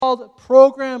called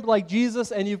Programmed Like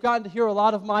Jesus, and you've gotten to hear a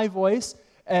lot of my voice,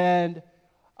 and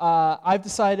I've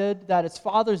decided that it's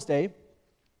Father's Day,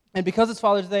 and because it's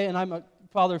Father's Day, and I'm a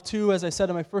father of two, as I said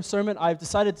in my first sermon, I've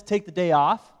decided to take the day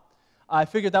off. I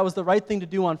figured that was the right thing to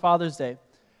do on Father's Day,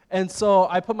 and so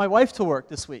I put my wife to work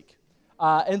this week,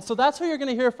 and so that's who you're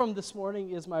going to hear from this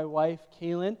morning is my wife,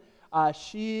 Kaylin.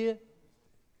 She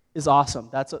is awesome.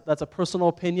 That's a personal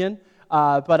opinion,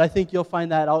 but I think you'll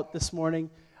find that out this morning.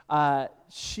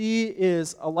 She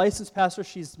is a licensed pastor.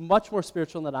 She's much more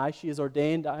spiritual than I. She is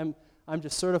ordained. I'm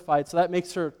just certified, so that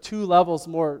makes her 2 levels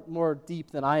more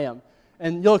deep than I am.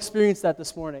 And you'll experience that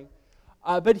this morning.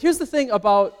 But here's the thing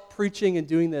about preaching and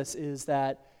doing this is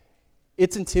that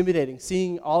it's intimidating.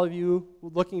 Seeing all of you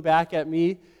looking back at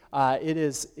me,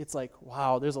 it's like,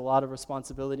 wow, there's a lot of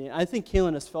responsibility. And I think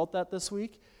Kaylin has felt that this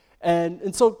week.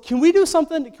 And so can we do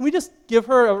something? Can we just give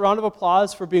her a round of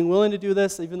applause for being willing to do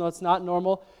this, even though it's not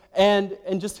normal, and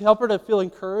just help her to feel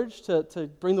encouraged to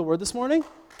bring the word this morning?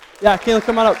 Yeah, Kaylin,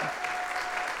 come on up.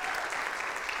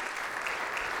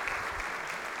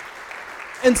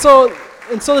 And so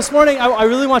this morning, I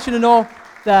really want you to know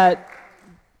that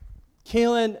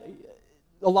Kaylin,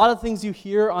 a lot of things you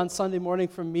hear on Sunday morning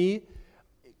from me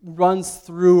runs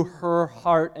through her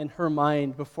heart and her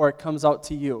mind before it comes out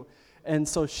to you. And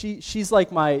so she's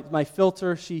like my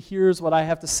filter. She hears what I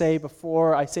have to say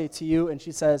before I say it to you, and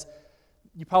she says,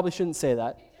 you probably shouldn't say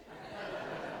that.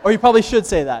 Or you probably should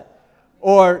say that.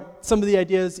 Or some of the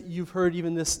ideas you've heard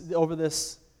even over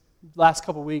this last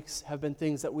couple weeks have been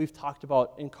things that we've talked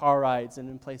about in car rides and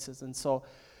in places. And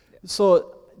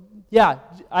so yeah,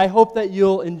 I hope that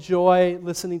you'll enjoy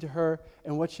listening to her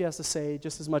and what she has to say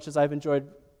just as much as I've enjoyed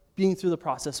being through the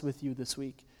process with you this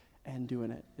week and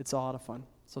doing it. It's a lot of fun.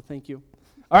 So thank you.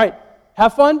 All right,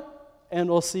 have fun, and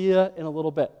we'll see you in a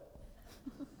little bit.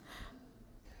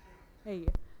 Hey,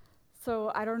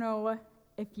 so I don't know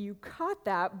if you caught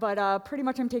that, but pretty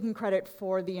much I'm taking credit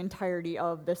for the entirety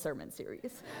of the sermon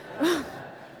series.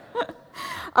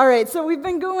 All right, so we've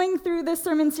been going through this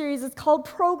sermon series. It's called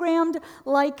Programmed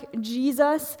Like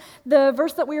Jesus. The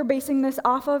verse that we are basing this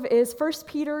off of is 1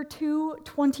 Peter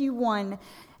 2:21,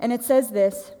 and it says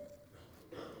this,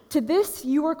 "To this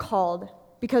you were called,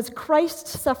 because Christ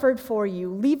suffered for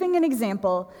you, leaving an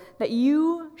example that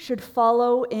you should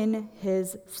follow in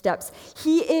his steps."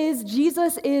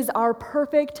 Jesus is our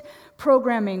perfect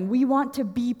programming. We want to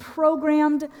be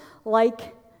programmed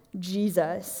like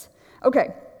Jesus.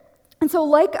 Okay, and so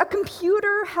like a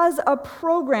computer has a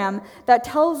program that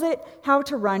tells it how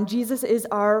to run, Jesus is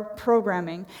our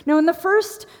programming. Now, in the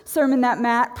first sermon that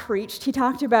Matt preached, he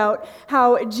talked about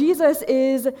how Jesus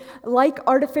is like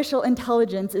artificial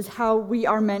intelligence, is how we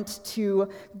are meant to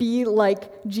be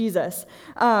like Jesus.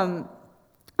 And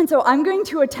so I'm going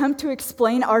to attempt to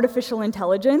explain artificial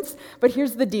intelligence, but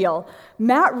here's the deal.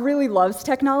 Matt really loves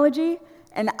technology,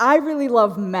 and I really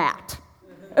love Matt.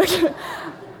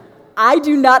 I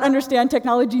do not understand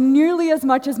technology nearly as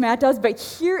much as Matt does, but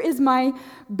here is my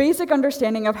basic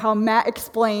understanding of how Matt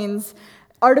explains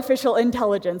artificial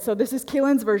intelligence. So this is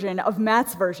Kaylin's version of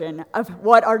Matt's version of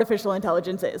what artificial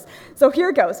intelligence is. So here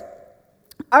it goes.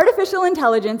 Artificial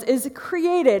intelligence is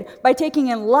created by taking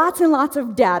in lots and lots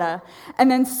of data and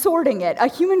then sorting it. A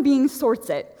human being sorts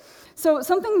it. So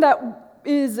something that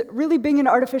is really big in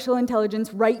artificial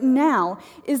intelligence right now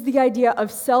is the idea of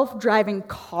self-driving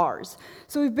cars.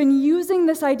 So we've been using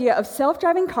this idea of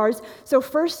self-driving cars. So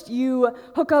first you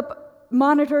hook up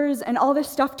monitors and all this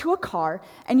stuff to a car,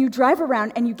 and you drive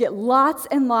around and you get lots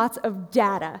and lots of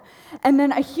data. And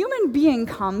then a human being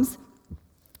comes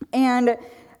and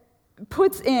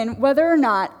puts in whether or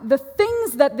not the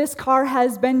things that this car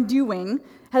has been doing,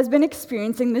 has been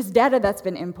experiencing, this data that's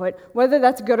been input, whether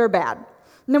that's good or bad.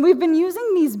 Now, we've been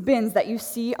using these bins that you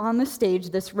see on the stage,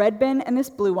 this red bin and this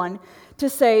blue one, to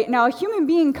say, now a human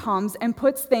being comes and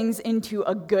puts things into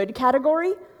a good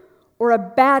category or a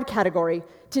bad category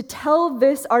to tell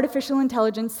this artificial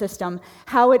intelligence system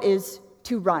how it is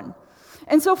to run.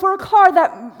 And so for a car,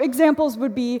 that examples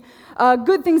would be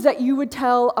good things that you would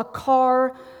tell a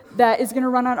car that is going to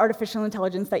run on artificial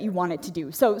intelligence that you want it to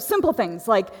do. So simple things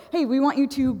like, hey, we want you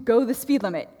to go the speed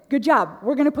limit. Good job.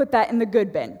 We're going to put that in the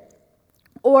good bin.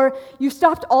 Or you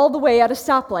stopped all the way at a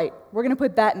stoplight. We're going to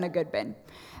put that in the good bin.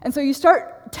 And so you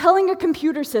start telling a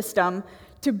computer system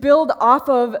to build off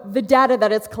of the data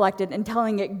that it's collected and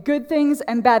telling it good things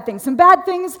and bad things. Some bad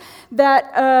things that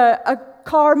a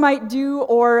car might do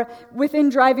or within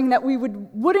driving that we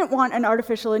wouldn't want an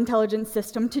artificial intelligence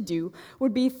system to do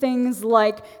would be things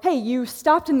like, hey, you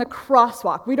stopped in the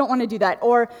crosswalk. We don't want to do that.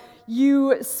 Or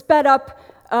you sped up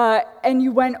and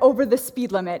you went over the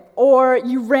speed limit, or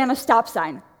you ran a stop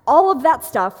sign. all of that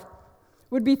stuff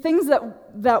would be things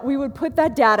that we would put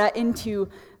that data into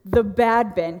the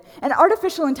bad bin. And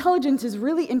artificial intelligence is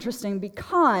really interesting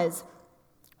because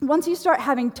once you start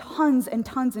having tons and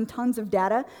tons and tons of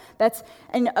data,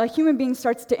 and a human being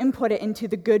starts to input it into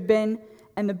the good bin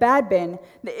and the bad bin,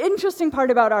 the interesting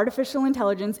part about artificial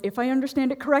intelligence, if I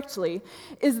understand it correctly,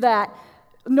 is that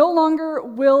no longer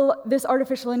will this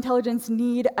artificial intelligence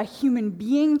need a human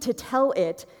being to tell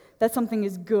it that something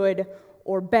is good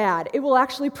or bad. It will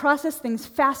actually process things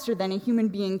faster than a human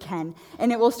being can,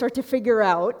 and it will start to figure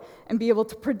out and be able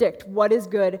to predict what is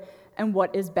good and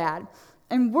what is bad.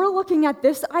 And we're looking at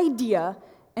this idea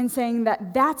and saying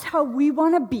that that's how we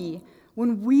want to be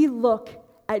when we look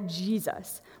at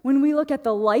Jesus. When we look at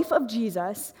the life of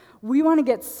Jesus, we want to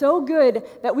get so good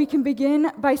that we can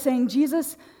begin by saying,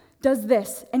 Jesus does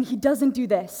this, and he doesn't do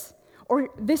this. Or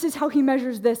this is how he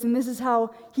measures this, and this is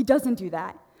how he doesn't do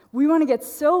that. We want to get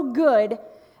so good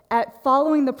at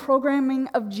following the programming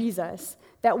of Jesus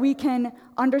that we can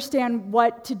understand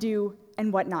what to do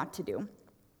and what not to do.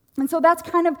 And so that's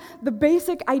kind of the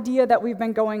basic idea that we've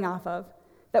been going off of,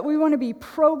 that we want to be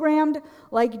programmed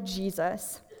like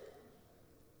Jesus.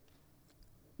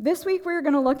 This week we're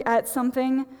going to look at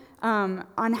something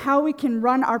on how we can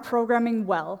run our programming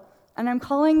well, and I'm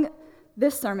calling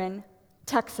this sermon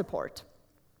Tech Support.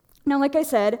 Now, like I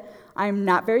said, I'm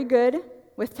not very good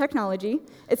with technology.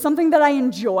 It's something that I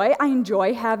enjoy. I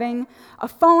enjoy having a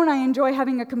phone. I enjoy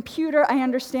having a computer. I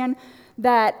understand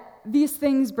that these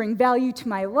things bring value to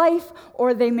my life,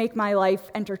 or they make my life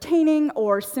entertaining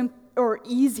or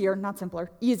easier, not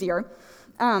simpler, easier.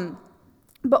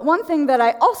 But one thing that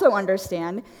I also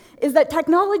understand is that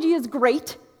technology is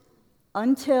great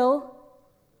until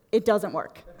it doesn't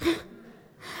work.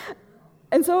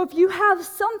 And so if you have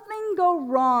something go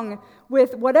wrong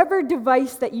with whatever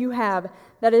device that you have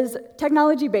that is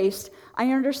technology-based,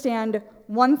 I understand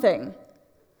one thing.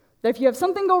 That if you have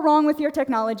something go wrong with your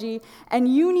technology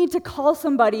and you need to call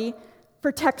somebody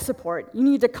for tech support, you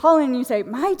need to call in and you say,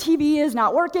 my TV is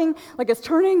not working, like it's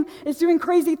doing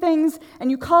crazy things,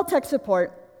 and you call tech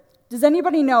support. Does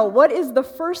anybody know what is the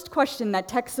first question that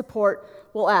tech support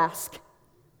will ask?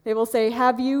 They will say,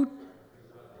 have you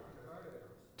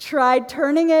tried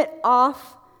turning it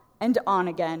off and on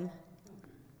again?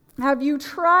 Have you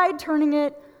tried turning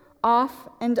it off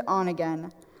and on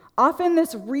again? Often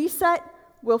this reset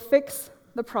will fix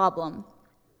the problem.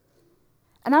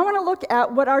 And I want to look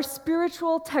at what our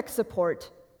spiritual tech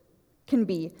support can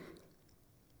be.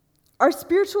 Our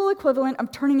spiritual equivalent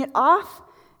of turning it off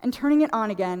and turning it on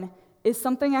again is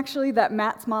something actually that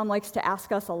Matt's mom likes to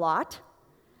ask us a lot.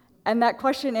 And that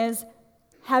question is,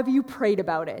 have you prayed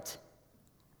about it?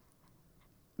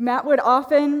 Matt would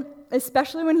often,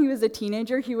 especially when he was a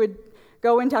teenager, he would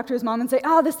go and talk to his mom and say,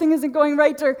 this thing isn't going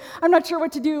right, or I'm not sure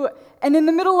what to do. And in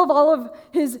the middle of all of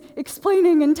his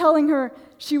explaining and telling her,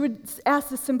 she would ask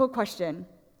this simple question: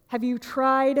 have you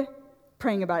tried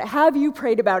praying about it? Have you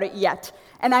prayed about it yet?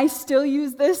 And I still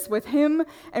use this with him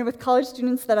and with college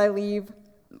students that I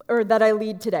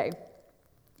lead today.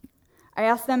 I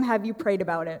ask them, have you prayed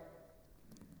about it?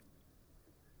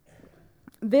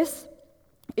 This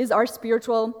is our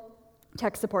spiritual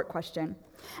tech support question.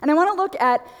 And I want to look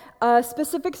at a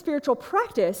specific spiritual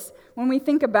practice when we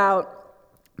think about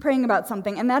praying about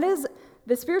something, and that is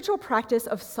the spiritual practice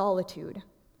of solitude,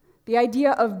 the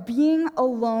idea of being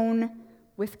alone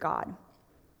with God.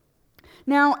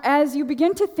 Now, as you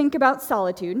begin to think about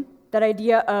solitude, that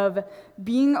idea of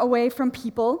being away from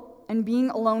people and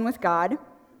being alone with God,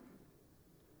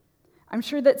 I'm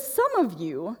sure that some of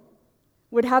you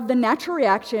would have the natural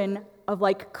reaction of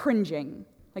cringing.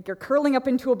 Like you're curling up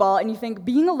into a ball and you think,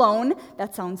 being alone,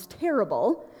 that sounds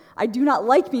terrible. I do not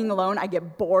like being alone. I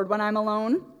get bored when I'm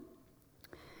alone.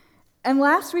 And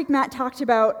last week, Matt talked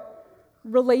about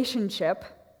relationship.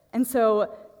 And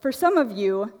so for some of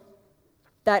you,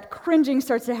 that cringing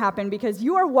starts to happen because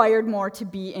you are wired more to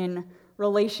be in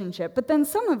relationship. But then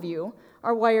some of you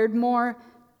are wired more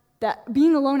that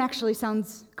being alone actually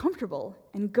sounds comfortable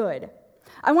and good.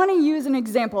 I want to use an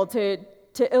example to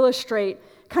illustrate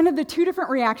kind of the two different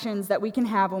reactions that we can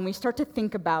have when we start to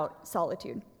think about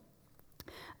solitude.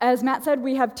 As Matt said,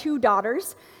 we have 2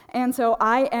 daughters, and so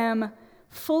I am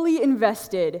fully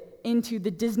invested into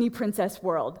the Disney princess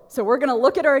world. So we're going to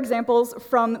look at our examples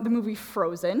from the movie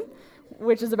Frozen,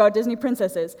 which is about Disney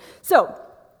princesses. So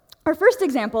our first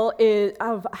example is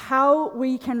of how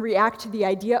we can react to the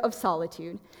idea of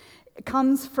solitude. It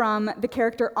comes from the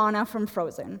character Anna from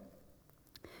Frozen.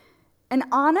 And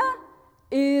Anna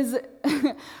is,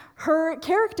 her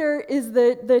character is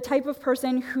the type of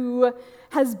person who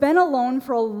has been alone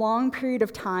for a long period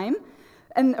of time,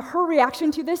 And her reaction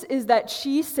to this is that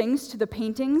she sings to the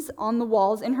paintings on the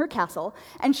walls in her castle,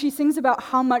 and she sings about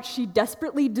how much she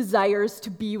desperately desires to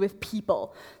be with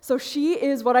people. So she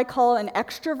is what I call an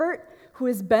extrovert who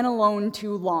has been alone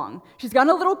too long. She's gotten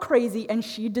a little crazy, and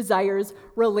she desires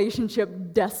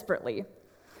relationship desperately.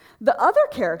 The other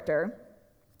character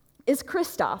is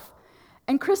Kristoff,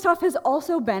 and Kristoff has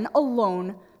also been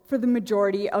alone for the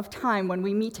majority of time when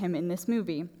we meet him in this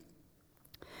movie.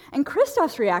 And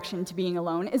Kristoff's reaction to being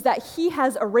alone is that he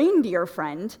has a reindeer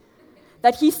friend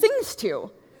that he sings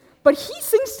to. But he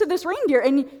sings to this reindeer,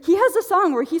 and he has a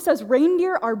song where he says,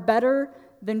 "Reindeer are better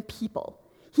than people."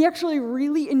 He actually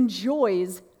really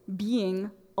enjoys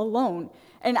being alone.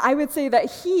 And I would say that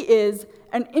he is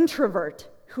an introvert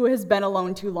who has been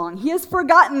alone too long. He has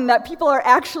forgotten that people are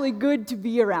actually good to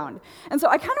be around. And so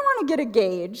I kind of want to get a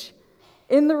gauge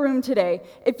in the room today.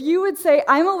 If you would say,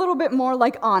 I'm a little bit more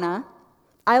like Anna,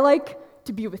 I like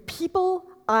to be with people,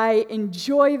 I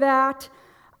enjoy that,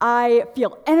 I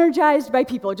feel energized by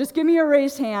people. Just give me a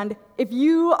raised hand. If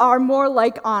you are more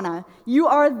like Anna, you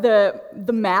are the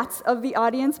Matts of the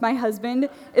audience. My husband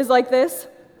is like this.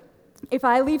 If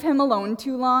I leave him alone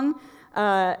too long,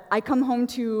 I come home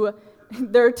to,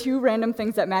 there are two random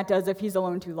things that Matt does if he's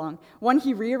alone too long. One,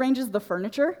 he rearranges the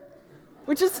furniture,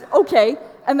 which is okay.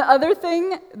 And the other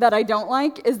thing that I don't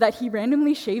like is that he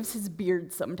randomly shaves his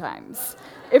beard sometimes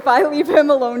if I leave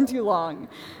him alone too long.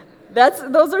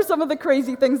 Those are some of the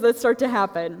crazy things that start to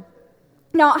happen.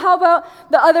 Now, how about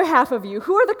the other half of you?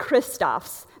 Who are the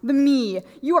Kristoffs? The me.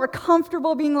 You are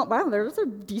comfortable being, wow, there's a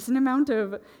decent amount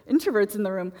of introverts in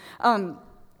the room.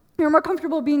 You're more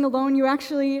comfortable being alone. You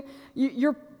actually,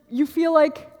 you feel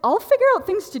like, I'll figure out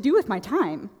things to do with my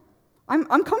time.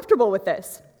 I'm comfortable with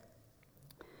this.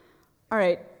 All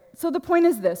right, so the point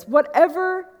is this.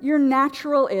 Whatever your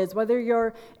natural is, whether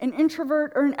you're an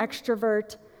introvert or an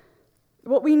extrovert,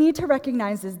 what we need to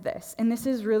recognize is this, and this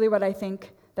is really what I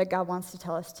think that God wants to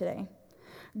tell us today.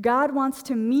 God wants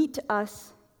to meet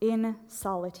us in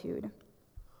solitude.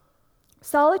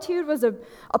 Solitude was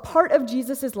a part of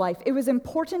Jesus' life. It was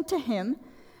important to him,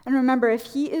 and remember, if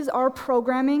he is our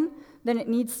programming, then it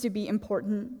needs to be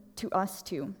important to us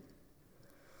too.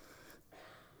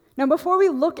 Now, before we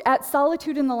look at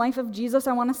solitude in the life of Jesus,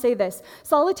 I want to say this.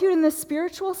 Solitude in the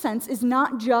spiritual sense is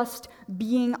not just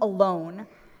being alone,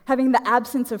 having the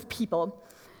absence of people.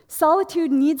 Solitude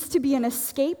needs to be an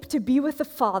escape to be with the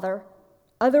Father.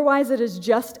 Otherwise, it is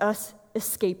just us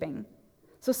escaping.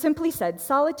 So simply said,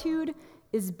 solitude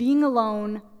is being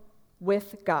alone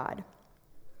with God.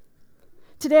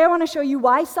 Today, I want to show you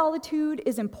why solitude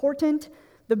is important,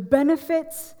 the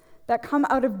benefits that come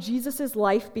out of Jesus'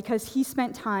 life because he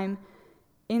spent time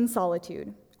in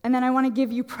solitude. And then I want to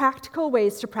give you practical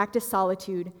ways to practice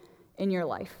solitude in your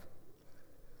life.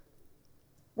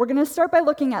 We're going to start by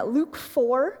looking at Luke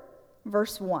 4,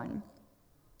 verse 1.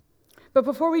 But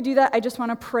before we do that, I just want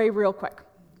to pray real quick.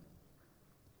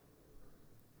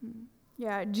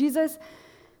 Yeah, Jesus,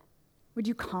 would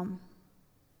you come?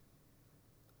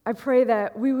 I pray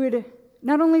that we would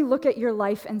not only look at your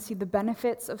life and see the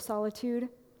benefits of solitude,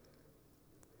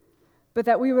 but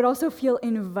that we would also feel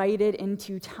invited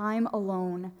into time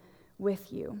alone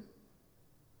with you.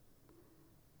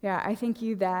 Yeah, I thank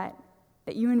you that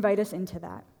you invite us into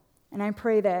that. And I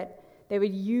pray that they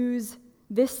would use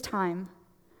this time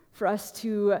for us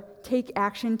to take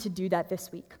action to do that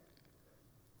this week.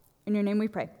 In your name we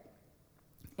pray.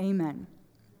 Amen.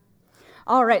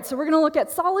 All right, so we're going to look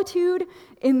at solitude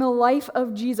in the life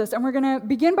of Jesus. And we're going to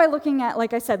begin by looking at,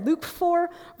 like I said, Luke 4,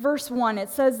 verse 1. It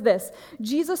says this: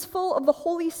 Jesus, full of the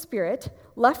Holy Spirit,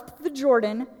 left the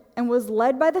Jordan and was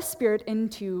led by the Spirit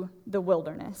into the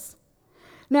wilderness.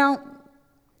 Now,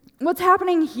 what's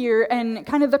happening here, and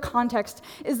kind of the context,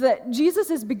 is that Jesus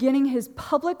is beginning his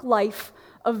public life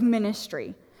of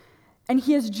ministry. And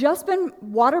he has just been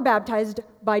water baptized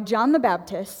by John the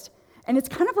Baptist. And it's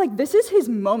kind of like this is his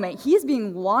moment. He is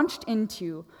being launched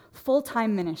into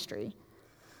full-time ministry.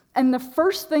 And the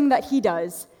first thing that he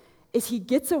does is he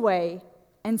gets away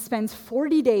and spends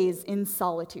 40 days in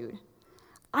solitude.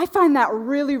 I find that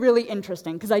really, really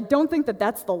interesting because I don't think that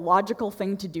that's the logical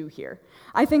thing to do here.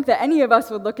 I think that any of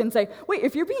us would look and say, wait,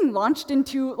 if you're being launched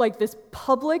into like this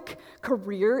public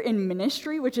career in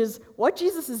ministry, which is what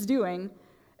Jesus is doing,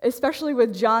 especially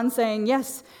with John saying,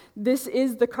 yes, this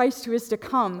is the Christ who is to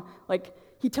come. Like,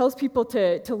 he tells people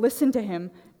to listen to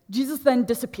him. Jesus then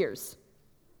disappears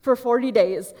for 40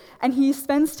 days, and he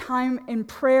spends time in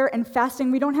prayer and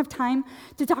fasting. We don't have time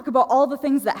to talk about all the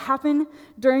things that happen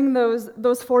during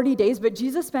those 40 days, but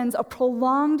Jesus spends a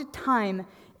prolonged time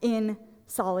in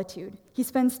solitude. He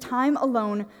spends time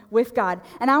alone with God.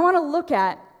 And I want to look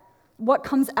at what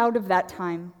comes out of that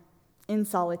time in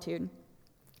solitude.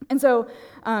 And so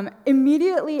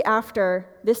immediately after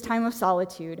this time of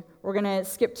solitude, we're going to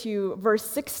skip to verse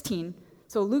 16.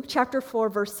 So Luke chapter 4,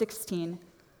 verse 16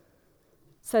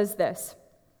 says this: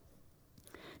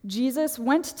 Jesus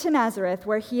went to Nazareth,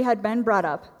 where he had been brought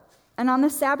up, and on the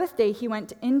Sabbath day he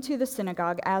went into the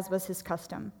synagogue, as was his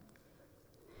custom.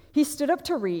 He stood up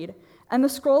to read, and the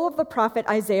scroll of the prophet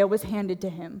Isaiah was handed to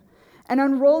him. And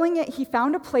unrolling it, he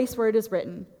found a place where it is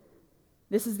written,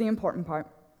 this is the important part,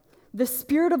 "The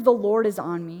Spirit of the Lord is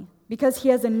on me, because he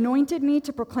has anointed me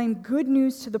to proclaim good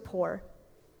news to the poor.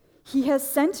 He has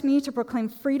sent me to proclaim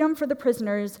freedom for the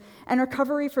prisoners and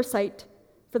recovery for sight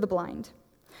for the blind,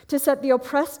 to set the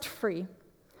oppressed free,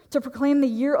 to proclaim the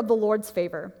year of the Lord's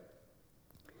favor."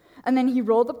 And then he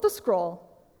rolled up the scroll,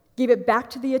 gave it back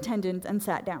to the attendant, and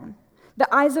sat down.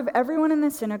 The eyes of everyone in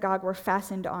the synagogue were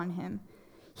fastened on him.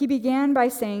 He began by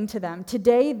saying to them,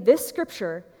 "Today this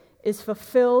scripture is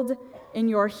fulfilled in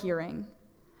your hearing."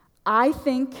 I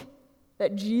think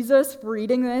that Jesus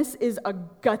reading this is a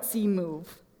gutsy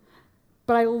move.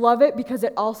 But I love it because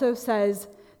it also says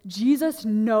Jesus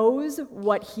knows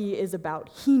what he is about.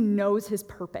 He knows his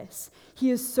purpose.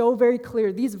 He is so very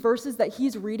clear. These verses that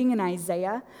he's reading in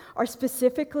Isaiah are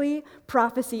specifically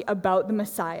prophecy about the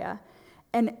Messiah.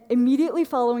 And immediately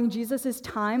following Jesus'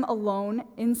 time alone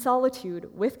in solitude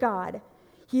with God,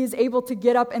 he is able to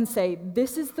get up and say,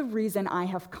 "This is the reason I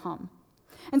have come."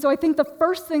 And so I think the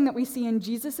first thing that we see in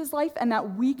Jesus' life and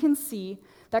that we can see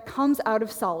that comes out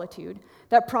of solitude,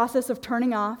 that process of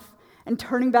turning off and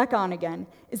turning back on again,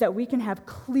 is that we can have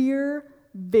clear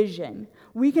vision.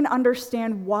 We can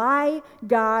understand why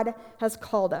God has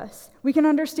called us. We can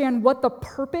understand what the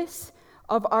purpose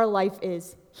of our life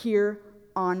is here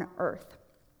on earth.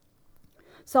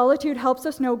 Solitude helps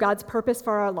us know God's purpose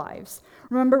for our lives.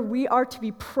 Remember, we are to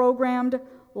be programmed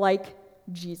like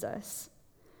Jesus.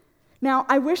 Now,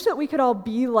 I wish that we could all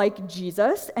be like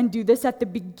Jesus and do this at the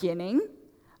beginning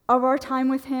of our time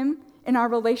with him, in our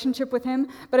relationship with him,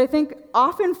 but I think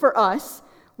often for us,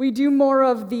 we do more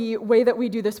of the way that we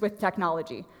do this with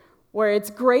technology, where it's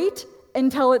great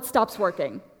until it stops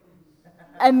working.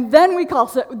 And then we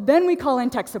call in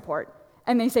tech support,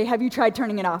 and they say, "Have you tried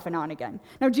turning it off and on again?"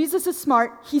 Now, Jesus is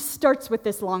smart. He starts with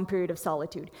this long period of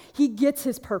solitude. He gets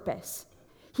his purpose.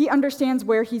 He understands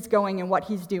where he's going and what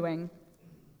he's doing.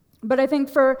 But I think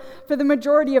for the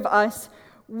majority of us,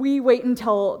 we wait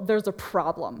until there's a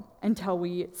problem, until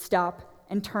we stop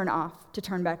and turn off to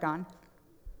turn back on.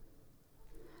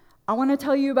 I want to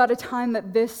tell you about a time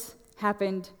that this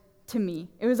happened to me.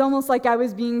 It was almost like I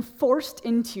was being forced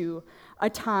into a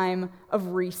time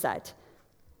of reset.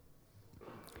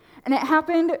 And it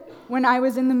happened when I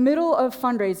was in the middle of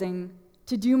fundraising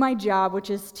to do my job, which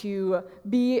is to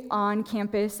be on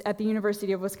campus at the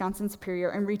University of Wisconsin-Superior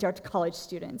and reach out to college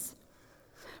students.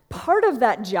 Part of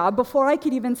that job, before I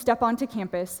could even step onto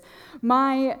campus,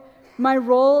 my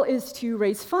role is to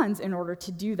raise funds in order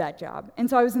to do that job. And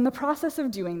so I was in the process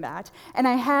of doing that, and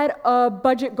I had a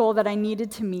budget goal that I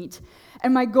needed to meet,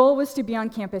 and my goal was to be on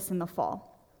campus in the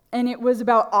fall. And it was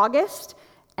about August,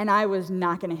 and I was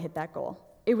not going to hit that goal.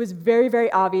 It was very,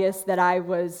 very obvious that I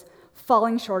was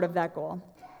falling short of that goal.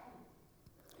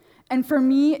 And for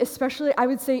me, especially, I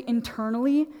would say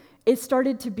internally, it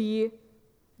started to be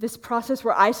this process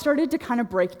where I started to kind of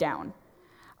break down.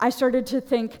 I started to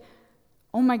think,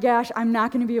 oh my gosh, I'm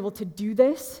not going to be able to do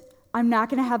this. I'm not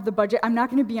going to have the budget. I'm not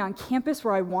going to be on campus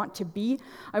where I want to be.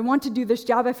 I want to do this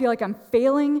job. I feel like I'm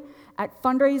failing at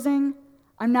fundraising.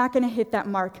 I'm not going to hit that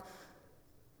mark.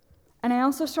 And I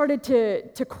also started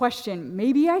to question,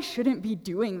 maybe I shouldn't be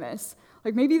doing this.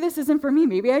 Like, maybe this isn't for me.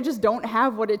 Maybe I just don't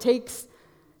have what it takes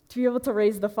to be able to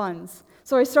raise the funds.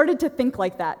 So I started to think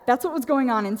like that. That's what was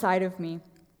going on inside of me.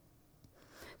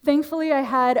 Thankfully, I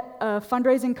had a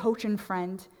fundraising coach and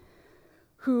friend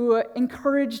who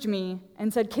encouraged me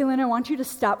and said, "Kaylin, I want you to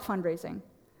stop fundraising.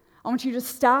 I want you to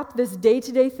stop this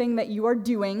day-to-day thing that you are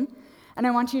doing, and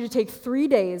I want you to take 3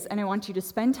 days, and I want you to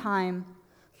spend time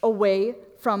away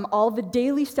from all the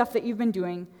daily stuff that you've been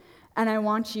doing, and I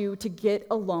want you to get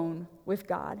alone with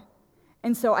God."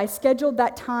 And so I scheduled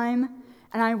that time,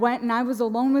 and I went and I was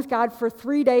alone with God for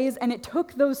 3 days, and it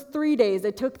took those 3 days,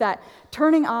 it took that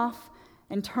turning off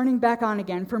and turning back on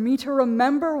again for me to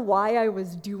remember why I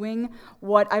was doing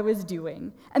what I was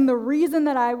doing. And the reason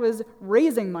that I was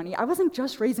raising money, I wasn't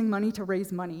just raising money to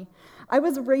raise money. I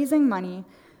was raising money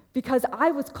because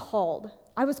I was called.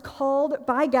 I was called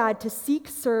by God to seek,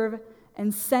 serve,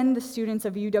 and send the students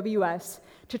of UWS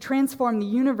to transform the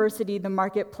university, the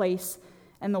marketplace,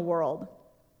 and the world.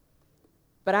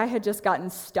 But I had just gotten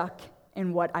stuck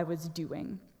in what I was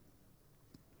doing.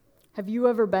 Have you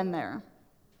ever been there?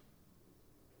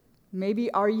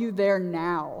 Maybe are you there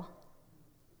now?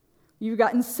 You've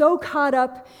gotten so caught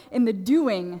up in the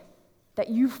doing that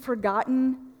you've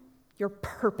forgotten your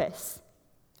purpose.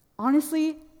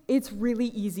 Honestly, it's really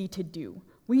easy to do.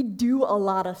 We do a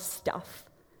lot of stuff.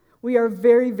 We are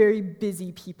very, very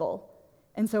busy people.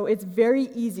 And so it's very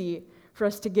easy for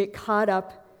us to get caught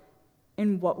up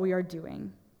in what we are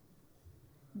doing.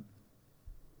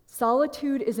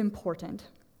 Solitude is important.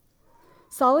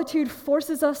 Solitude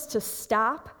forces us to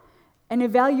stop and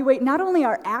evaluate not only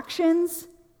our actions,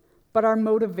 but our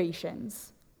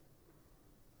motivations.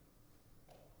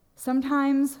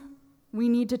 Sometimes we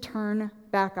need to turn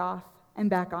back off and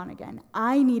back on again.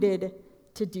 I needed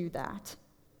to do that.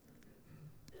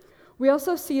 We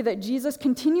also see that Jesus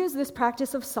continues this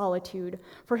practice of solitude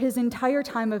for his entire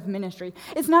time of ministry.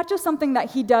 It's not just something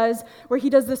that he does where he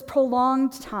does this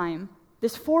prolonged time,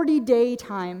 this 40-day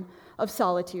time of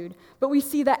solitude, but we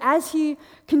see that as he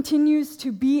continues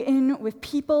to be in with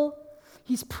people,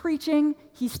 he's preaching,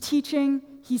 he's teaching,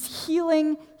 he's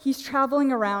healing, he's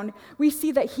traveling around, we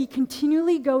see that he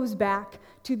continually goes back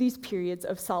to these periods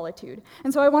of solitude.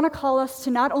 And so I want to call us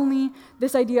to not only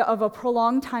this idea of a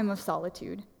prolonged time of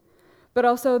solitude, but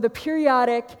also the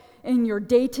periodic in your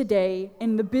day-to-day,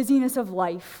 in the busyness of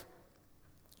life,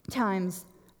 times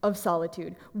of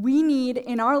solitude. We need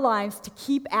in our lives to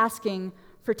keep asking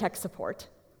for tech support.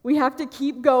 We have to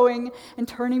keep going and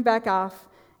turning back off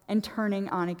and turning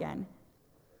on again.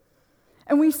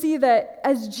 And we see that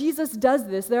as Jesus does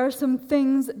this, there are some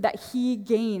things that he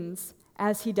gains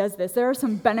as he does this. There are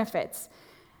some benefits.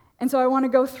 And so I want to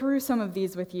go through some of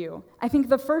these with you. I think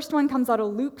the first one comes out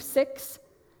of Luke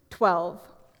 6:12.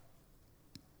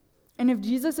 And if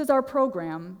Jesus is our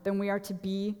program, then we are to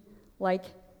be like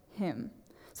him.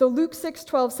 So Luke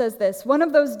 6:12 says this: one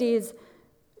of those days,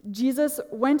 Jesus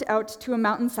went out to a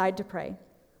mountainside to pray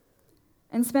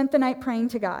and spent the night praying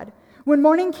to God. When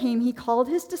morning came, he called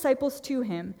his disciples to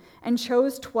him and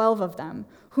chose 12 of them,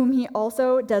 whom he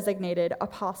also designated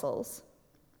apostles.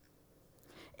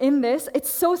 In this,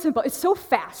 it's so simple, it's so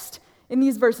fast in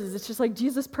these verses. It's just like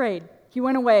Jesus prayed, he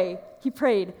went away, he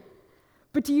prayed.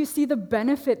 But do you see the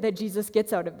benefit that Jesus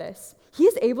gets out of this? He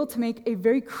is able to make a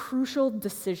very crucial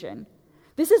decision.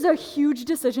 This is a huge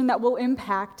decision that will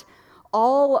impact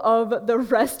all of the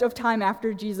rest of time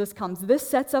after Jesus comes. This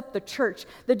sets up the church,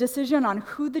 the decision on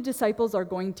who the disciples are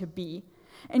going to be.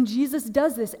 And Jesus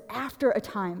does this after a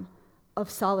time of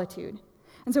solitude.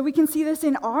 And so we can see this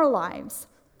in our lives.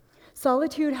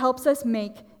 Solitude helps us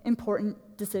make important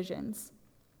decisions.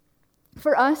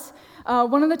 For us,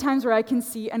 one of the times where I can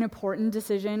see an important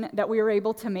decision that we were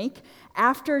able to make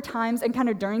after times and kind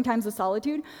of during times of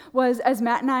solitude was as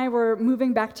Matt and I were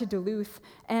moving back to Duluth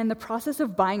and the process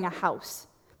of buying a house.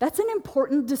 That's an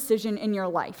important decision in your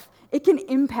life. It can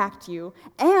impact you,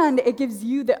 and it gives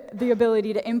you the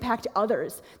ability to impact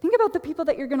others. Think about the people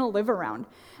that you're going to live around.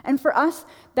 And for us,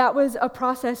 that was a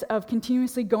process of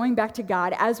continuously going back to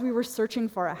God as we were searching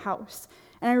for a house.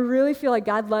 And I really feel like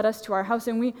God led us to our house,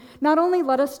 and we not only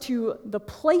led us to the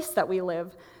place that we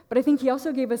live, but I think he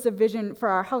also gave us a vision for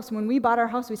our house. When we bought our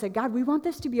house, we said, God, we want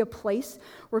this to be a place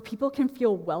where people can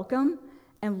feel welcome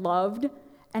and loved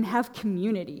and have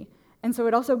community. And so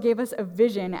it also gave us a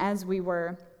vision as we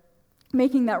were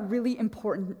making that really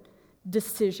important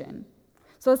decision.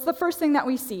 So that's the first thing that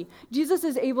we see. Jesus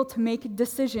is able to make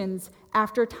decisions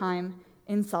after time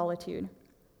in solitude.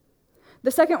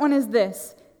 The second one is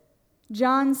this.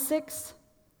 John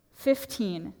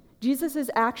 6:15. Jesus'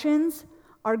 actions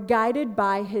are guided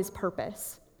by his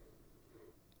purpose.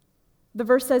 The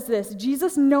verse says this: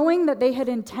 Jesus, knowing that they had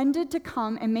intended to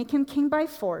come and make him king by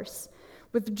force,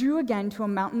 withdrew again to a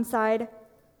mountainside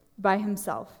by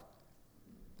himself.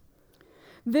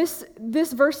 This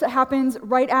verse happens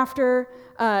right after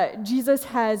Jesus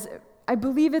has, I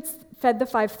believe it's fed the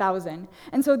 5,000.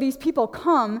 And so these people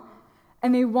come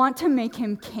and they want to make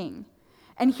him king.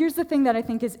 And here's the thing that I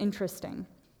think is interesting,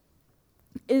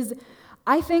 is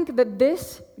I think that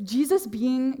this, Jesus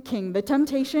being king, the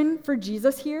temptation for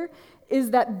Jesus here is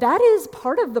that is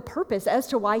part of the purpose as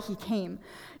to why he came.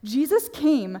 Jesus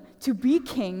came to be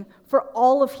king for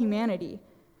all of humanity.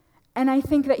 And I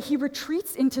think that he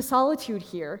retreats into solitude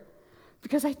here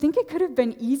because I think it could have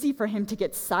been easy for him to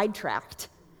get sidetracked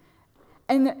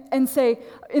and say,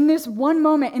 in this one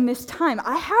moment, in this time,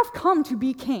 I have come to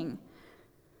be king.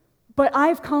 But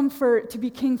I've come to be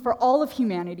king for all of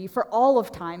humanity, for all of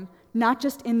time, not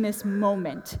just in this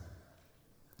moment.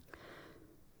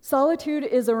 Solitude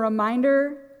is a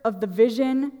reminder of the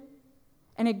vision,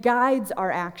 and it guides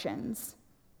our actions.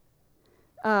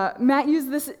 Matt used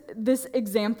this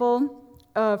example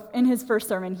in his first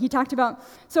sermon. He talked about,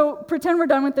 so pretend we're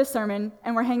done with this sermon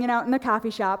and we're hanging out in the coffee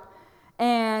shop,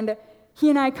 and he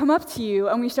and I come up to you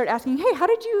and we start asking, hey, how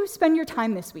did you spend your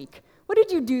time this week? What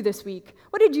did you do this week?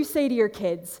 What did you say to your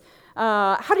kids?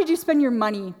 How did you spend your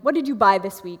money? What did you buy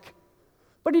this week?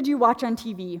 What did you watch on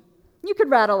TV? You could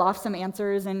rattle off some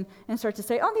answers and start to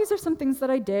say, oh, these are some things that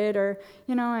I did, or,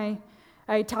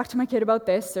 I talked to my kid about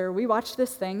this, or we watched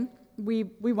this thing, we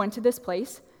went to this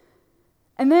place.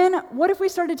 And then what if we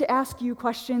started to ask you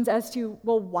questions as to,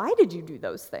 well, why did you do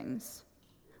those things?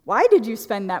 Why did you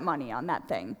spend that money on that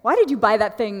thing? Why did you buy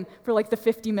that thing for like the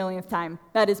 50 millionth time?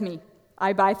 That is me.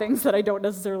 I buy things that I don't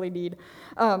necessarily need.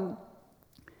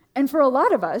 And for a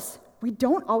lot of us, we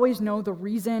don't always know the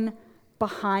reason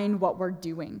behind what we're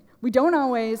doing. We don't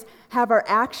always have our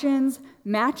actions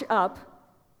match up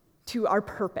to our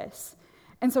purpose.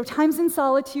 And so times in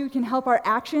solitude can help our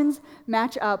actions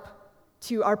match up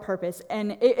to our purpose.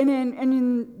 And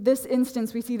in this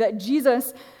instance, we see that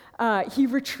Jesus, he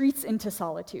retreats into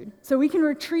solitude. So we can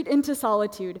retreat into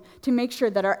solitude to make sure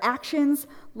that our actions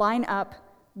line up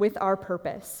with our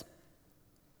purpose.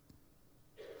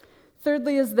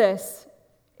 Thirdly is this.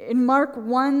 In Mark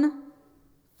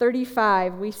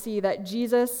 1:35, we see that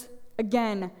Jesus,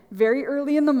 again, very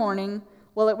early in the morning,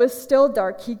 while it was still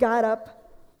dark, he got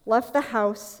up, left the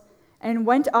house, and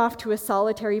went off to a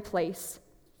solitary place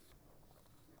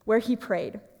where he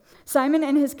prayed. Simon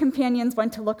and his companions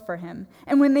went to look for him,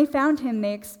 and when they found him,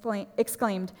 they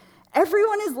exclaimed,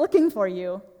 "Everyone is looking for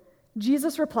you."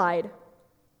 Jesus replied,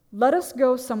 "Let us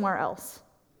go somewhere else,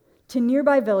 to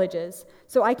nearby villages,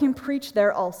 so I can preach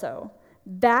there also.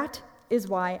 That is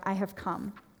why I have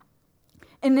come."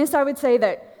 In this, I would say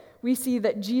that we see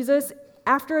that Jesus,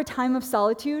 after a time of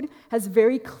solitude, has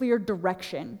very clear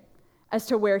direction as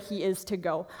to where he is to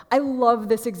go. I love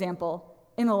this example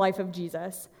in the life of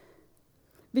Jesus.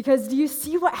 Because do you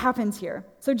see what happens here?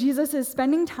 So Jesus is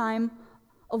spending time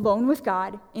alone with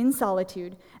God in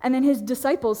solitude, and then his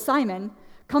disciple, Simon,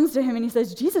 comes to him and he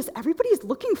says, "Jesus, everybody's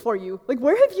looking for you. Like,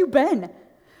 where have you been?"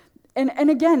 And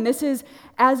again, this is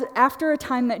as after a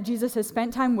time that Jesus has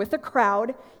spent time with a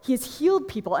crowd, he has healed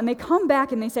people, and they come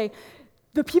back and they say,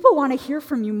 "The people want to hear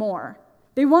from you more.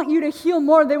 They want you to heal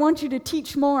more. They want you to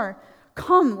teach more.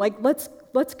 Come, let's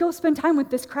go spend time with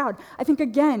this crowd." I think,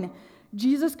 again,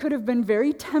 Jesus could have been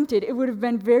very tempted. It would have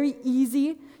been very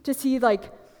easy to see,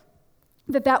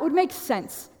 that would make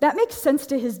sense. That makes sense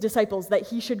to his disciples that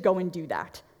he should go and do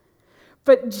that.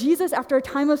 But Jesus, after a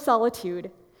time of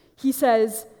solitude, he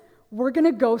says, we're going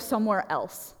to go somewhere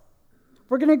else.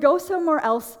 We're going to go somewhere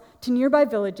else to nearby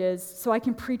villages so I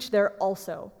can preach there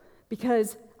also.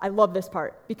 Because, I love this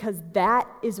part, because that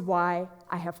is why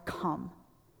I have come.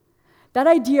 That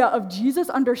idea of Jesus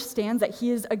understands that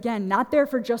he is, again, not there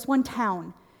for just one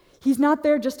town. He's not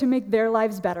there just to make their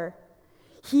lives better.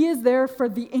 He is there for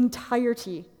the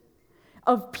entirety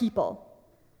of people.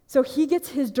 So he gets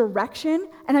his direction,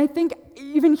 and I think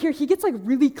even here, he gets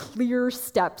really clear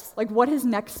steps, what his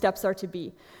next steps are to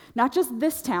be. Not just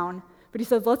this town, but he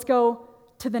says, let's go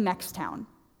to the next town.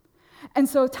 And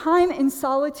so time in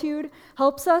solitude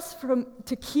helps us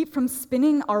to keep from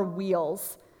spinning our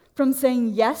wheels, from saying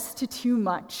yes to too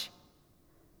much.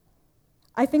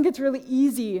 I think it's really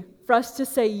easy for us to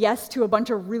say yes to a bunch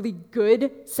of really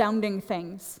good-sounding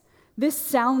things. This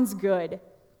sounds good.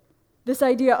 This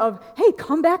idea of, hey,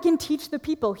 come back and teach the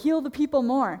people, heal the people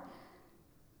more.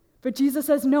 But Jesus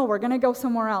says, no, we're going to go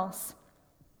somewhere else.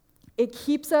 It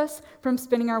keeps us from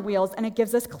spinning our wheels, and it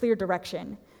gives us clear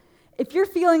direction. If you're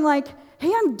feeling like,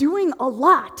 hey, I'm doing a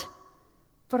lot,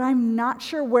 but I'm not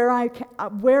sure where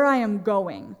I am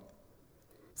going,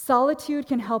 solitude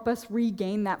can help us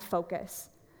regain that focus.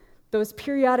 Those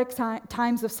periodic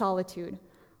times of solitude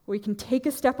where we can take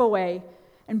a step away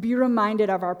and be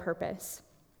reminded of our purpose.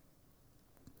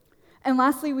 And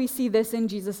lastly, we see this in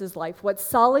Jesus' life, what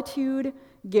solitude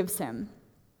gives him.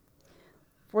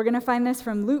 We're going to find this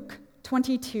from Luke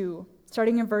 22,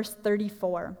 starting in verse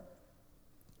 34.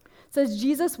 It says,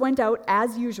 Jesus went out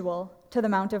as usual to the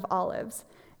Mount of Olives.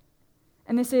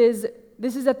 And this is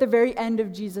at the very end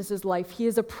of Jesus' life. He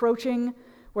is approaching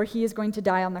where he is going to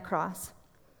die on the cross.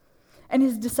 And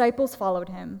his disciples followed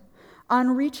him.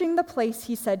 On reaching the place,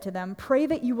 he said to them, "Pray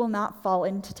that you will not fall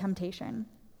into temptation."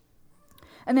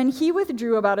 And then he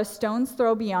withdrew about a stone's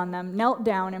throw beyond them, knelt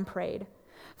down and prayed,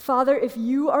 "Father, if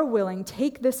you are willing,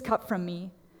 take this cup from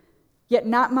me, yet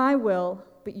not my will,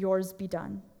 but yours be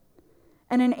done."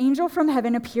 And an angel from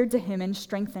heaven appeared to him and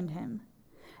strengthened him.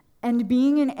 And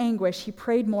being in anguish, he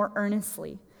prayed more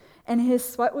earnestly, and his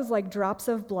sweat was like drops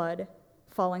of blood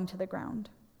falling to the ground.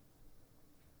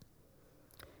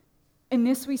 In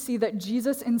this, we see that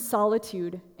Jesus, in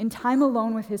solitude, in time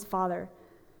alone with his Father,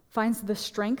 finds the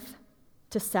strength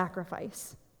to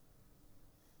sacrifice.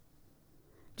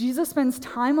 Jesus spends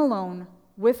time alone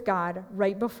with God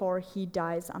right before he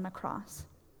dies on the cross.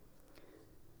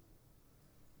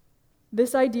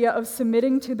 This idea of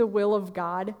submitting to the will of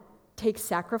God takes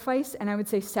sacrifice, and I would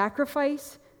say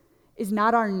sacrifice is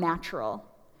not our natural.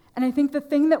 And I think the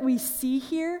thing that we see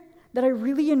here that I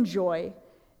really enjoy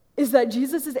is that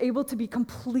Jesus is able to be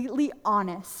completely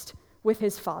honest with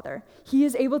his Father. He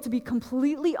is able to be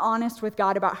completely honest with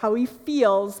God about how he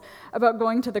feels about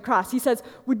going to the cross. He says,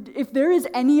 if there is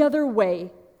any other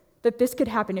way that this could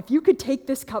happen, if you could take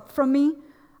this cup from me,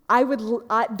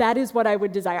 that is what I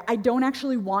would desire. I don't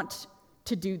actually want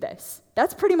to do this.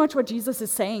 That's pretty much what Jesus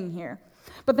is saying here.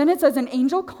 But then it says an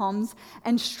angel comes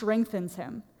and strengthens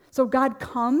him. So God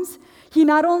comes. He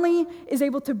not only is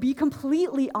able to be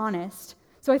completely honest,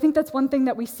 so I think that's one thing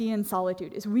that we see in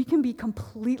solitude, is we can be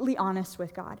completely honest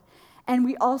with God. And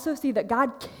we also see that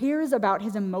God cares about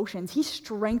his emotions. He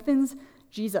strengthens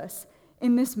Jesus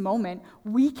in this moment.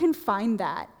 We can find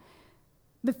that.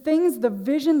 The things, the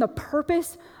vision, the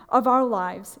purpose of our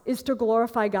lives is to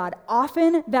glorify God.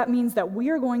 Often that means that we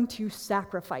are going to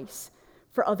sacrifice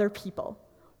for other people.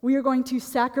 We are going to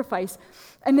sacrifice,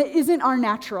 and it isn't our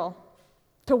natural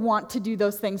to want to do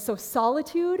those things. So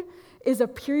solitude is a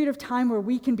period of time where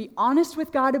we can be honest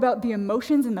with God about the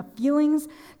emotions and the feelings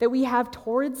that we have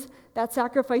towards that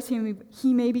sacrifice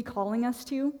he may be calling us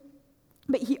to.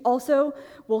 But he also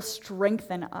will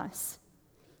strengthen us.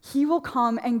 He will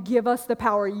come and give us the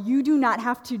power. You do not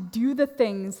have to do the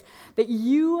things that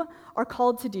you are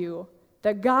called to do,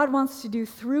 that God wants to do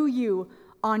through you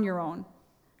on your own.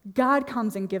 God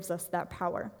comes and gives us that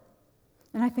power.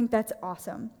 And I think that's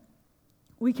awesome.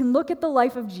 We can look at the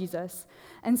life of Jesus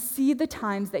and see the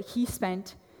times that he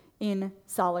spent in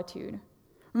solitude.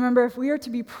 Remember, if we are to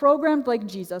be programmed like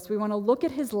Jesus, we want to look at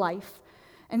his life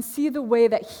and see the way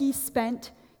that he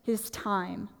spent his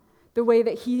time, the way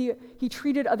that he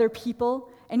treated other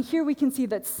people. And here we can see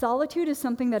that solitude is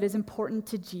something that is important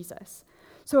to Jesus.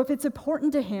 So if it's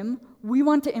important to him, we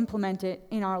want to implement it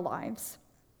in our lives.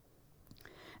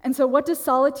 And so what does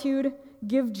solitude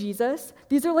give Jesus?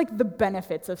 These are like the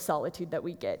benefits of solitude that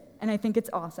we get, and I think it's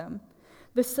awesome.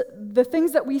 The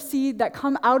things that we see that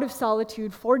come out of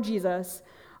solitude for Jesus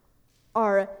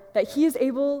are that he is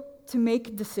able to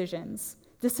make decisions.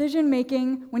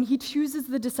 Decision-making, when he chooses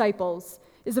the disciples,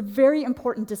 is a very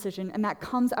important decision, and that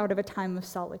comes out of a time of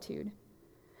solitude.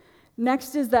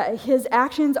 Next is that his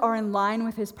actions are in line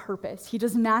with his purpose. He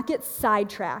does not get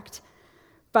sidetracked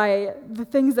by the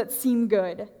things that seem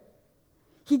good.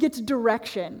 He gets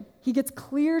direction. He gets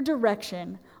clear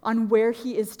direction on where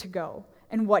he is to go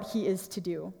and what he is to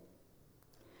do.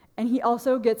 And he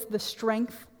also gets the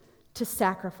strength to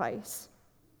sacrifice.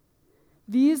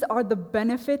 These are the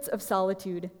benefits of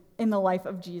solitude in the life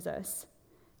of Jesus.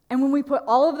 And when we put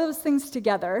all of those things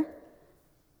together,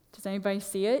 does anybody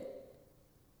see it?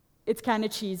 It's kind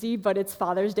of cheesy, but it's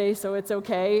Father's Day, so it's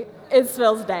okay. It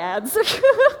spells dads.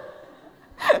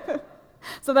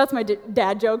 So that's my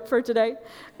dad joke for today.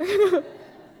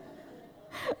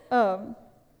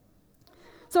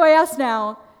 So I ask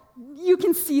now, you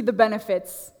can see the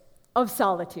benefits of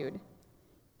solitude.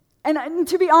 And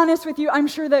to be honest with you, I'm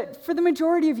sure that for the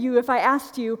majority of you, if I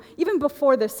asked you, even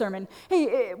before this sermon,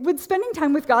 hey, would spending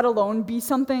time with God alone be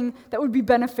something that would be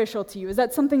beneficial to you? Is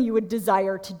that something you would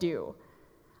desire to do?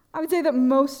 I would say that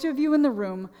most of you in the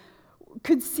room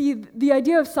could see the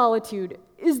idea of solitude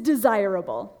is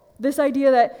desirable. This idea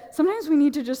that sometimes we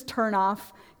need to just turn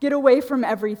off, get away from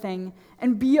everything,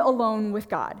 and be alone with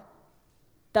God.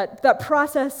 That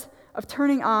process of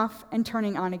turning off and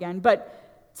turning on again.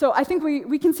 So I think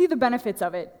we can see the benefits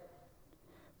of it.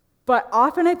 But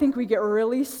often I think we get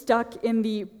really stuck in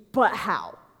the, but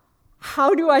how?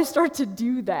 How do I start to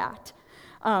do that?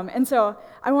 And so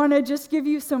I want to just give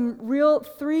you some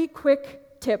 3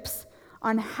 quick tips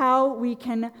on how we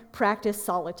can practice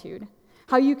solitude,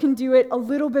 how you can do it a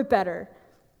little bit better.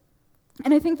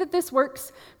 And I think that this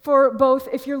works for both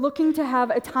if you're looking to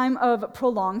have a time of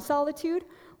prolonged solitude,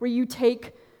 where you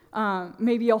take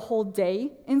maybe a whole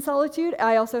day in solitude.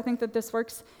 I also think that this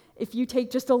works if you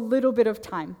take just a little bit of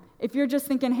time. If you're just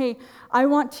thinking, hey, I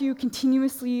want to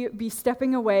continuously be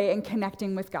stepping away and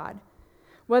connecting with God.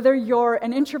 Whether you're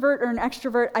an introvert or an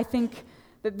extrovert, I think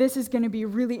that this is going to be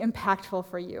really impactful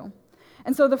for you.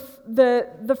 And so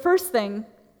the first thing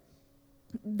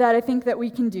that I think that we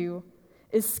can do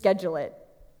is schedule it.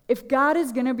 If God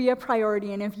is going to be a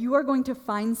priority, and if you are going to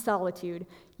find solitude,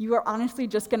 you are honestly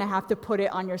just going to have to put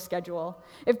it on your schedule.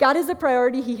 If God is a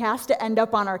priority, he has to end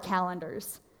up on our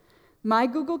calendars. My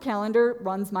Google Calendar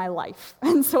runs my life.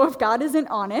 And so if God isn't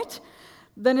on it,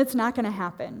 then it's not going to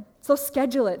happen. So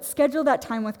schedule it. Schedule that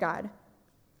time with God.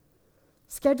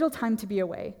 Schedule time to be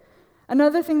away.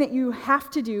 Another thing that you have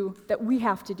to do, that we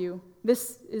have to do,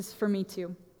 this is for me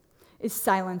too, is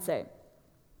silence it.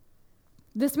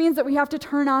 This means that we have to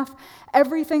turn off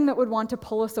everything that would want to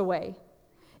pull us away.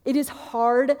 It is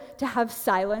hard to have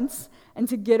silence and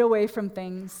to get away from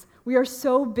things. We are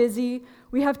so busy.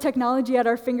 We have technology at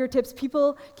our fingertips.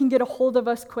 People can get a hold of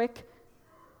us quick.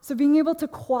 So being able to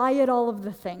quiet all of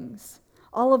the things,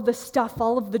 all of the stuff,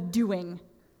 all of the doing,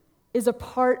 is a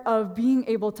part of being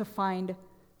able to find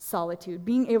solitude,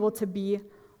 being able to be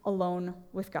alone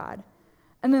with God.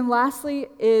 And then lastly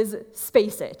is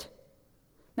space it.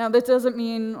 Now, that doesn't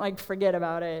mean, forget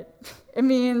about it. It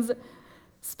means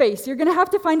space. You're going to have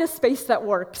to find a space that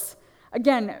works.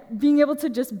 Again, being able to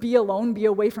just be alone, be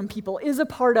away from people, is a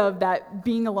part of that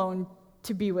being alone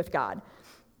to be with God.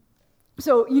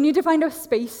 So you need to find a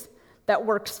space that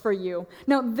works for you.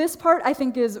 Now, this part, I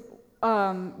think, is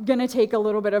going to take a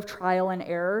little bit of trial and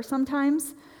error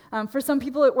sometimes. For some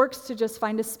people, it works to just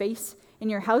find a space in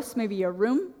your house, maybe a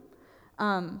room.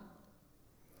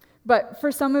 But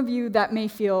for some of you, that may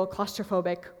feel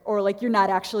claustrophobic, or like you're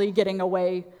not actually getting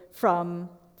away from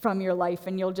your life,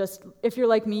 and you'll just, if you're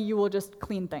like me, you will just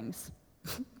clean things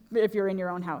if you're in your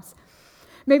own house.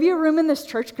 Maybe a room in this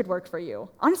church could work for you.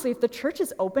 Honestly, if the church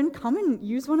is open, come and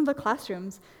use one of the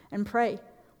classrooms and pray.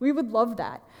 We would love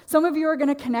that. Some of you are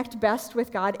going to connect best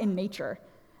with God in nature,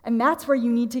 and that's where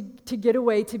you need to get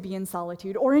away to be in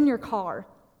solitude, or in your car.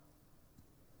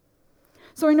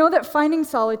 So I know that finding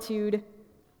solitude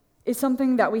is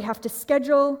something that we have to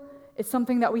schedule, it's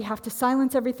something that we have to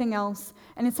silence everything else,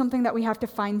 and it's something that we have to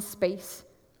find space.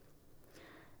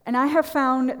 And I have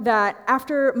found that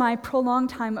after my prolonged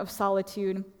time of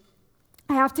solitude,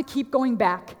 I have to keep going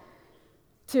back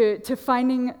to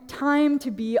finding time to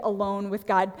be alone with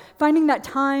God, finding that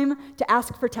time to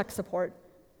ask for tech support,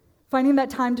 finding that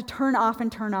time to turn off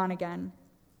and turn on again.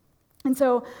 And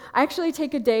so I actually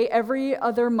take a day every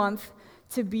other month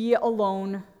to be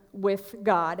alone with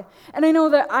God. And I know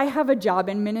that I have a job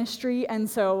in ministry, and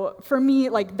so for me,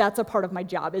 that's a part of my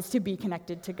job, is to be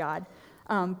connected to God.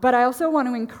 But I also want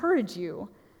to encourage you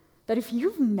that if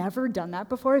you've never done that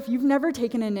before, if you've never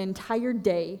taken an entire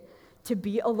day to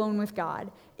be alone with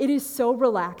God, it is so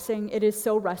relaxing, it is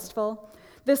so restful.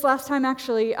 This last time,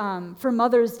 actually, for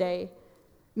Mother's Day,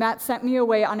 Matt sent me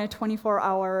away on a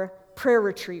 24-hour prayer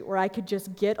retreat where I could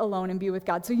just get alone and be with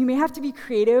God. So you may have to be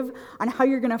creative on how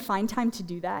you're going to find time to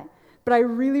do that, but I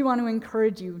really want to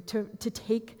encourage you to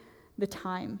take the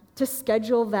time, to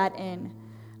schedule that in.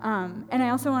 And I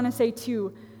also want to say,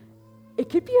 too, it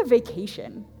could be a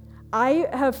vacation. I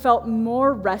have felt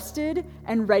more rested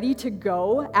and ready to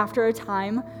go after a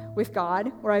time with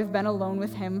God where I've been alone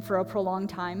with Him for a prolonged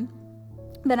time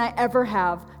than I ever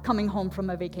have coming home from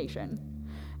a vacation.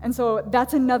 And so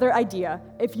that's another idea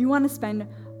if you want to spend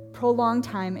prolonged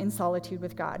time in solitude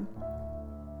with God.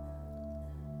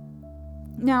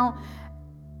 Now,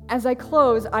 as I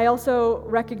close, I also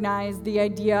recognize the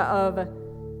idea of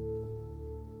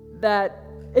that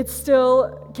it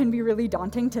still can be really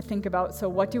daunting to think about, so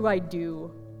what do I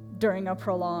do during a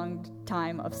prolonged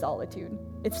time of solitude?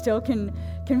 It still can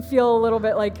feel a little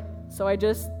bit like, so I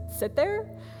just sit there?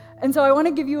 And so I want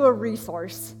to give you a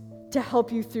resource to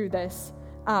help you through this.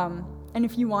 And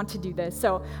if you want to do this.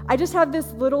 So I just have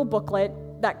this little booklet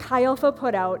that Chi Alpha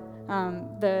put out,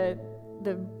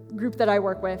 the group that I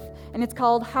work with, and it's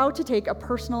called How to Take a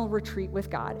Personal Retreat with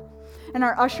God. And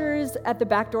our ushers at the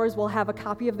back doors will have a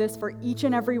copy of this for each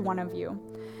and every one of you.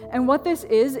 And what this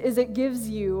is it gives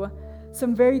you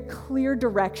some very clear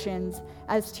directions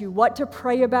as to what to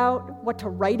pray about, what to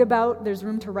write about. There's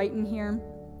room to write in here.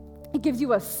 It gives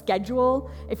you a schedule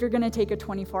if you're going to take a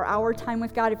 24-hour time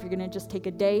with God, if you're going to just take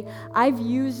a day. I've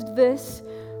used this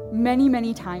many,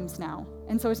 many times now.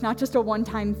 And so it's not just a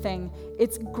one-time thing.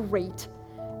 It's great.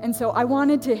 And so I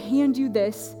wanted to hand you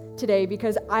this today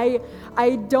because I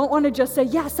don't want to just say,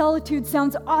 yeah, solitude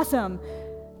sounds awesome,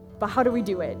 but how do we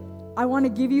do it? I want to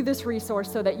give you this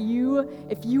resource so that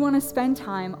if you want to spend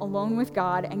time alone with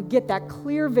God and get that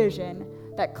clear vision,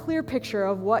 that clear picture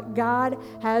of what God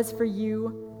has for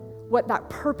you, what that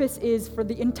purpose is for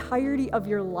the entirety of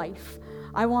your life.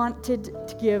 I wanted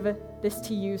to give this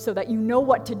to you so that you know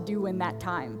what to do in that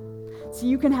time, so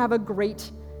you can have a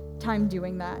great time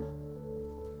doing that.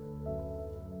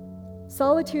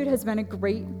 Solitude has been a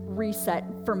great reset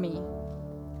for me.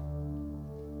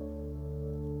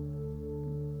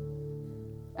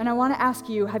 And I want to ask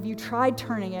you, have you tried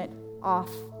turning it off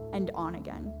and on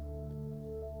again?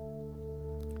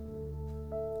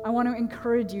 I want to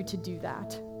encourage you to do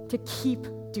that, to keep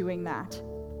doing that.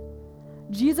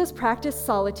 Jesus practiced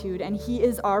solitude, and he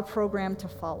is our program to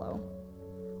follow.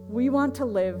 We want to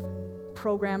live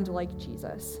programmed like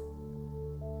Jesus.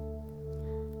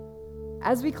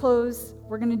 As we close,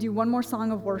 we're going to do one more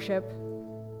song of worship,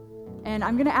 and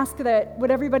I'm going to ask that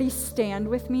would everybody stand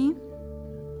with me?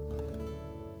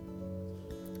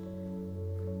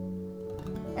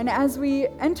 And as we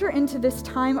enter into this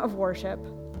time of worship,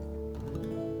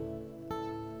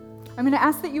 I'm going to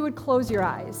ask that you would close your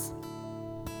eyes.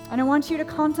 And I want you to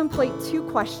contemplate two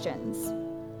questions.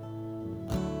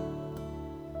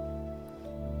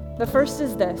 The first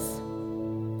is this: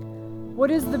 what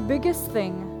is the biggest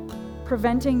thing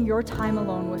preventing your time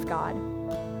alone with God?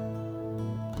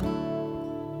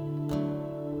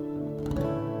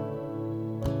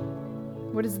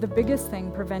 What is the biggest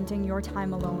thing preventing your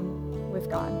time alone with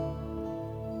God?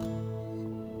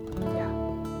 Yeah.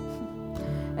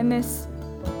 And this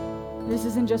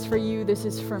isn't just for you, this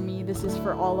is for me, this is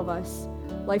for all of us.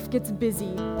 Life gets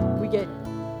busy, we get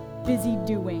busy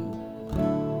doing.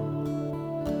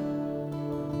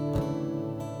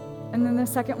 And then the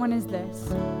second one is this: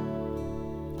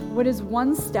 what is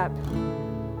one step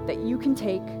that you can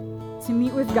take to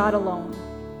meet with God alone,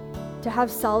 to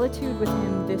have solitude with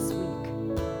him this week?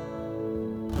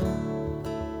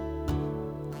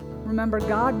 Remember,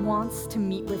 God wants to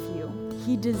meet with you.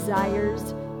 He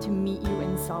desires to meet you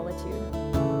in solitude.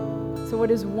 So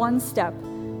what is one step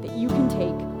that you can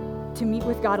take to meet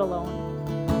with God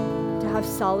alone, to have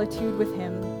solitude with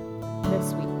him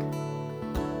this week?